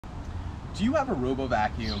Do you have a robo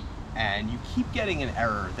vacuum and you keep getting an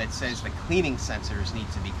error that says the cleaning sensors need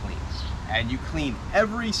to be cleaned? And you clean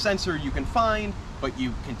every sensor you can find, but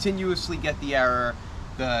you continuously get the error.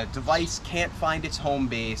 The device can't find its home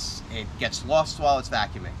base. It gets lost while it's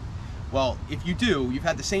vacuuming. Well, if you do, you've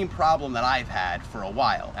had the same problem that I've had for a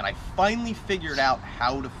while, and I finally figured out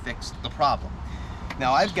how to fix the problem.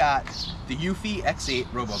 Now I've got the Eufy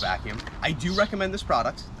X8 Robo Vacuum. I do recommend this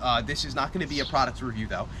product. This is not going to be a product review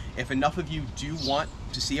though. If enough of you do want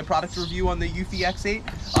to see a product review on the Eufy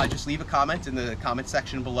X8, just leave a comment in the comment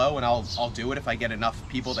section below and I'll do it if I get enough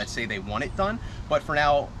people that say they want it done. But for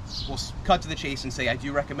now, we'll cut to the chase and say I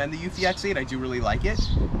do recommend the Eufy X8. I do really like it.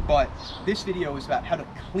 But this video is about how to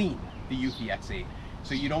clean the Eufy X8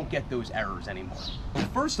 so you don't get those errors anymore.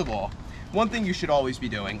 First of all, one thing you should always be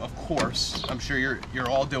doing, of course, I'm sure you're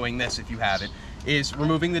all doing this if you haven't, is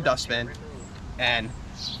removing the dustbin and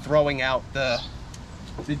throwing out the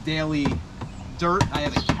daily dirt. I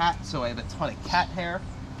have a cat, so I have a ton of cat hair.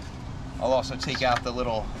 I'll also take out the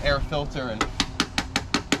little air filter and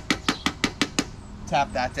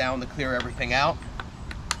tap that down to clear everything out.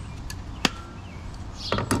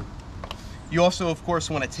 You also, of course,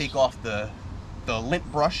 want to take off the lint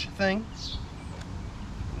brush thing.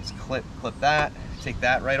 Just clip that, take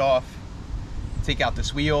that right off. Take out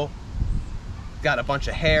this wheel. Got a bunch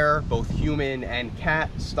of hair, both human and cat,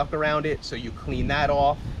 stuck around it, so you clean that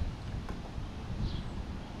off.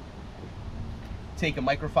 Take a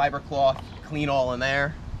microfiber cloth, clean all in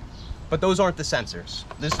there. But those aren't the sensors.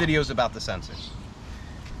 This video is about the sensors.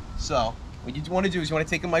 So what you want to do is you want to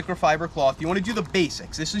take a microfiber cloth. You want to do the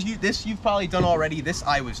basics. This you've probably done already. This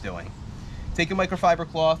I was doing. Take a microfiber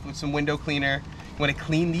cloth with some window cleaner. You want to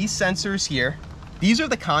clean these sensors here. These are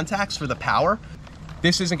the contacts for the power.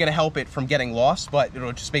 This isn't going to help it from getting lost, but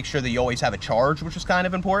it'll just make sure that you always have a charge, which is kind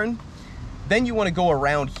of important. Then you want to go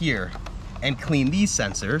around here and clean these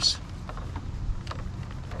sensors.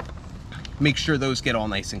 Make sure those get all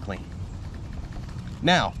nice and clean.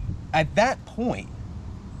 Now, at that point,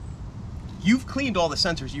 you've cleaned all the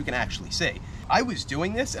sensors you can actually see. I was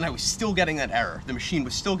doing this and I was still getting that error. The machine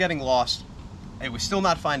was still getting lost. It was still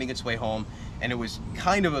not finding its way home, and it was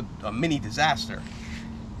kind of a mini disaster.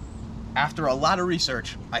 After a lot of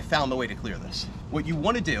research, I found the way to clear this. What you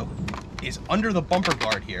want to do is under the bumper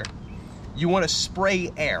guard here, you want to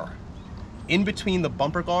spray air in between the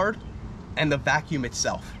bumper guard and the vacuum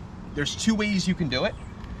itself. There's two ways you can do it.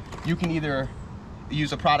 You can either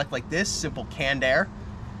use a product like this, simple canned air,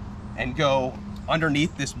 and go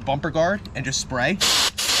underneath this bumper guard and just spray.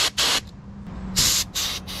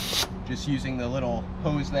 Just using the little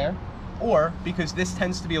hose there. Or, because this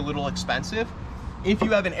tends to be a little expensive, if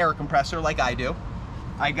you have an air compressor like I do,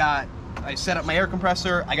 I set up my air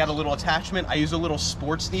compressor, I got a little attachment, I use a little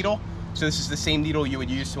sports needle. So this is the same needle you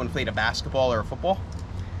would use to inflate a basketball or a football.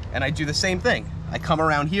 And I do the same thing. I come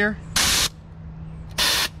around here,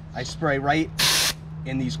 I spray right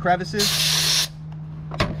in these crevices.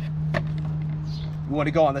 You want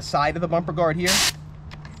to go on the side of the bumper guard here,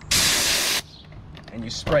 and you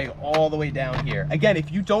spray all the way down here. Again,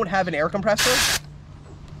 if you don't have an air compressor,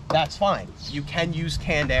 that's fine. You can use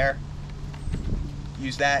canned air.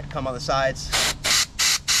 Use that, come on the sides.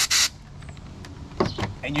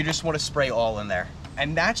 And you just want to spray all in there.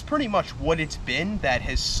 And that's pretty much what it's been that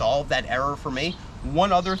has solved that error for me.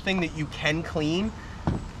 One other thing that you can clean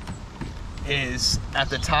is at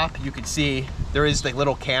the top, you can see there is the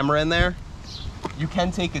little camera in there. You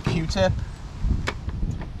can take a Q-tip,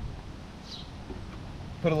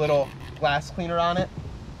 put a little glass cleaner on it,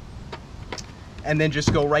 and then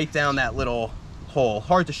just go right down that little hole.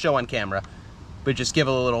 Hard to show on camera, but just give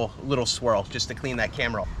it a little swirl just to clean that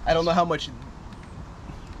camera. I don't know how much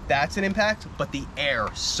that's an impact, but the air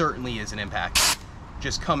certainly is an impact.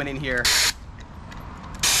 Just coming in here,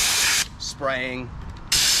 spraying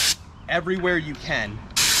everywhere you can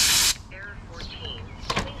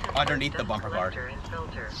underneath the bumper guard.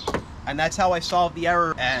 And that's how I solved the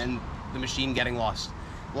error and the machine getting lost.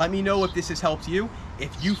 Let me know if this has helped you.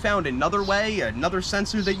 If you found another way, another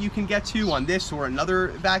sensor that you can get to on this or another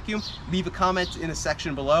vacuum, leave a comment in the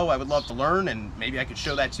section below. I would love to learn, and maybe I could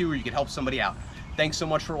show that too, or you could help somebody out. Thanks so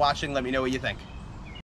much for watching. Let me know what you think.